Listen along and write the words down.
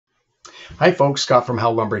Hi folks, Scott from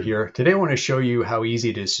Howe Lumber here. Today I want to show you how easy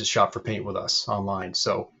it is to shop for paint with us online.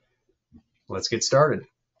 So let's get started.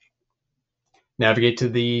 Navigate to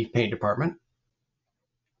the paint department.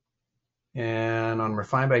 And on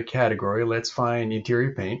refine by category, let's find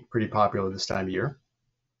interior paint, pretty popular this time of year.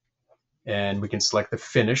 And we can select the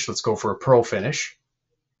finish. Let's go for a pearl finish.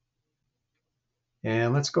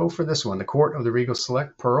 And let's go for this one, the Court of the Regal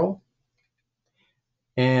Select Pearl.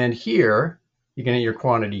 And here, you can get your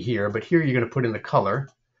quantity here, but here you're going to put in the color.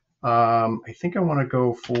 I think I want to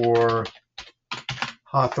go for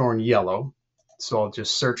Hawthorne Yellow. So I'll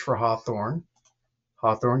just search for Hawthorne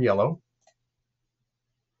Yellow.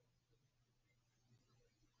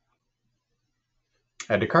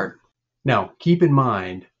 Add to cart. Now, keep in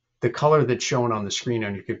mind, the color that's shown on the screen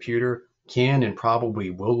on your computer can and probably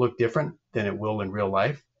will look different than it will in real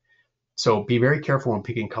life. So be very careful when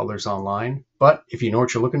picking colors online. But if you know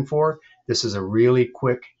what you're looking for, this is a really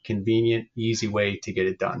quick, convenient, easy way to get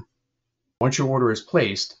it done. Once your order is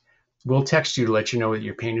placed, we'll text you to let you know that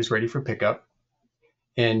your paint is ready for pickup.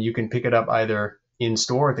 And you can pick it up either in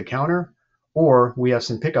store at the counter, or we have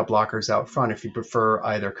some pickup lockers out front if you prefer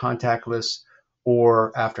either contactless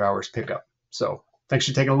or after hours pickup. So thanks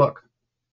for taking a look.